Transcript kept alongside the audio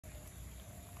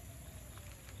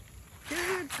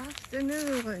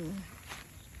Afternoon.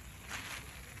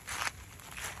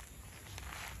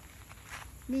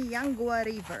 Niangua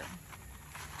River.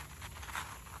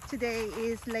 Today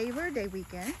is Labor Day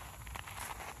weekend,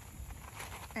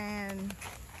 and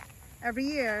every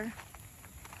year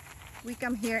we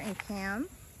come here and camp,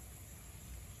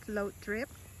 float trip,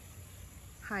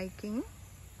 hiking,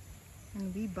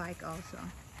 and we bike also.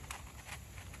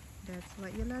 That's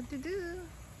what you love to do.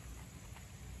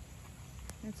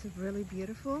 It's really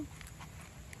beautiful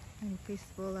and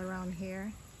peaceful around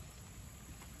here.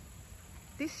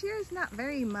 This year is not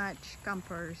very much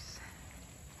campers.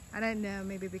 I don't know,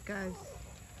 maybe because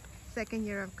second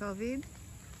year of COVID,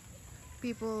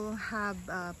 people have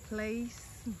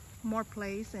more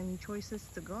place and choices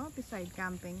to go beside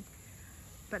camping.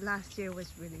 But last year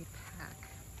was really packed.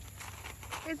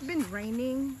 It's been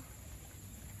raining.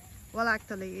 Well,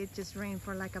 actually, it just rained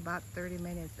for like about 30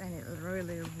 minutes, and it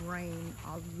really rained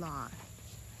a lot.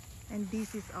 And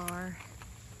this is our,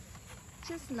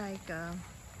 just like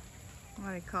what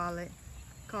do you call it?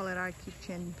 Call it our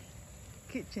kitchen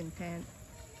tent.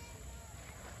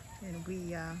 And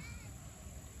we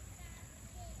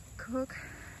cook,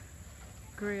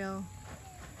 grill,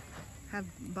 have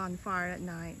bonfire at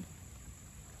night,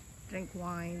 drink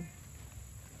wine,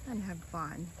 and have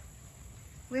fun.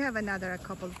 We have a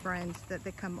couple friends that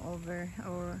they come over,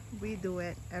 or we do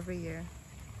it every year.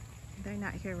 They're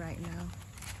not here right now,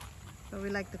 but we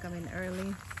like to come in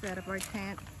early, set up our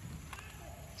tent,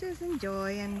 just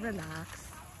enjoy and relax.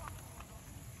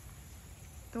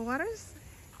 The waters,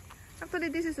 actually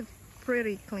this is a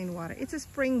pretty clean water. It's a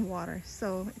spring water,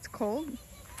 so it's cold.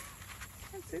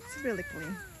 It's really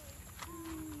clean.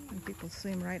 And people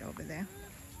swim right over there.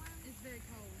 It's very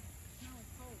cold. No,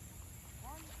 it's cold.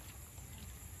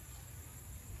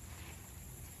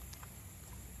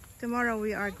 Tomorrow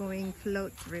we are going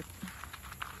float trip.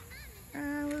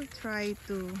 We'll try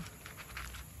to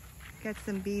get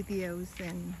some videos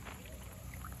and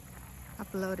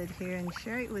upload it here and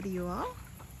share it with you all.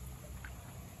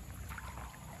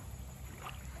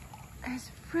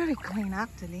 It's pretty clean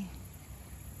actually.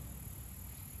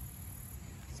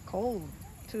 It's cold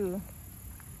too.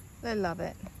 I love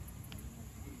it.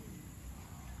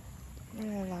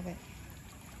 Really love it.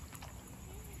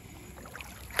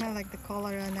 I like the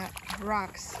color on that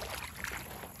rocks,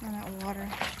 on that water.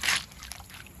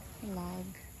 Log.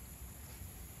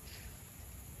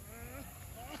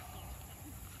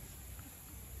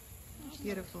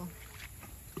 Beautiful.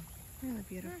 Really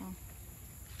beautiful.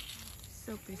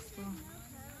 So peaceful.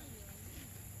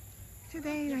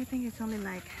 Today I think it's only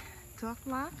like 2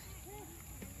 o'clock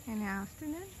in the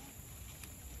afternoon.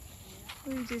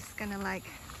 We're just gonna like,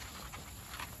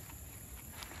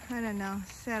 I don't know,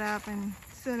 set up, and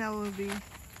soon I will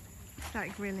start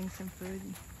grilling some food.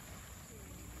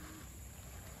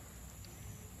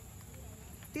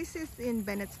 This is in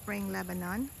Bennett Spring,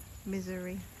 Lebanon,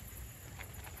 Missouri.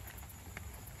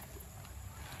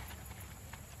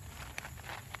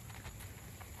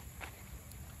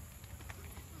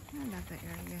 I love that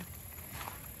area.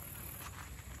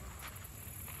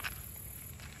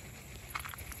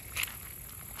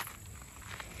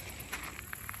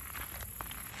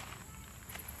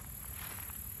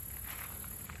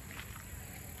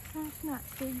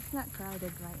 It's not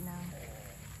crowded right now.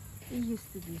 It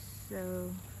used to be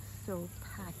so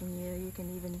packed in here. You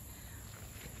can even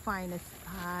find a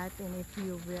spot, and if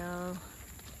you will,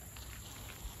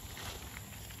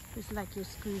 it's like you're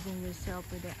squeezing yourself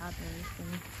with the others,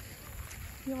 and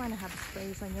you want to have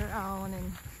space on your own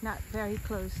and not very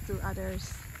close to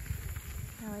others.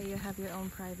 That way you have your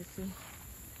own privacy.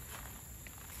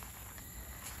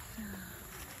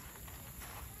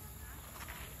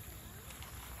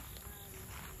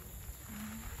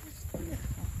 It's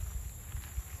beautiful.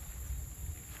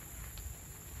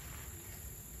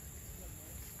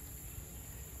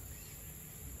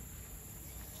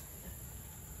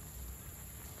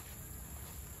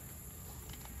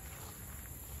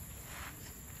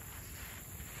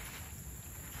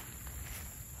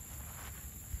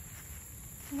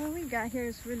 What we got here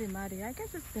is really muddy. I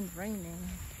guess it's been raining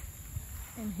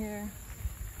in here,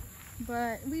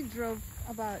 but we drove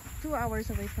about 2 hours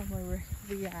away from where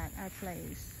we at our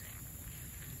place,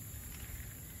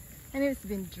 and it's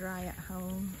been dry at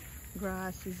home.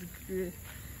 Grass is good,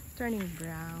 turning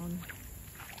brown,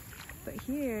 but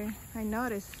here I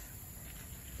noticed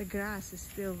the grass is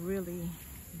still really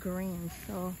green,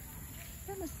 so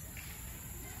it must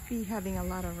be having a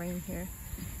lot of rain here.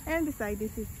 And beside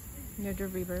this is near the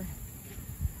river.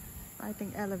 I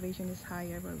think elevation is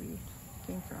higher where we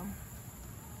came from.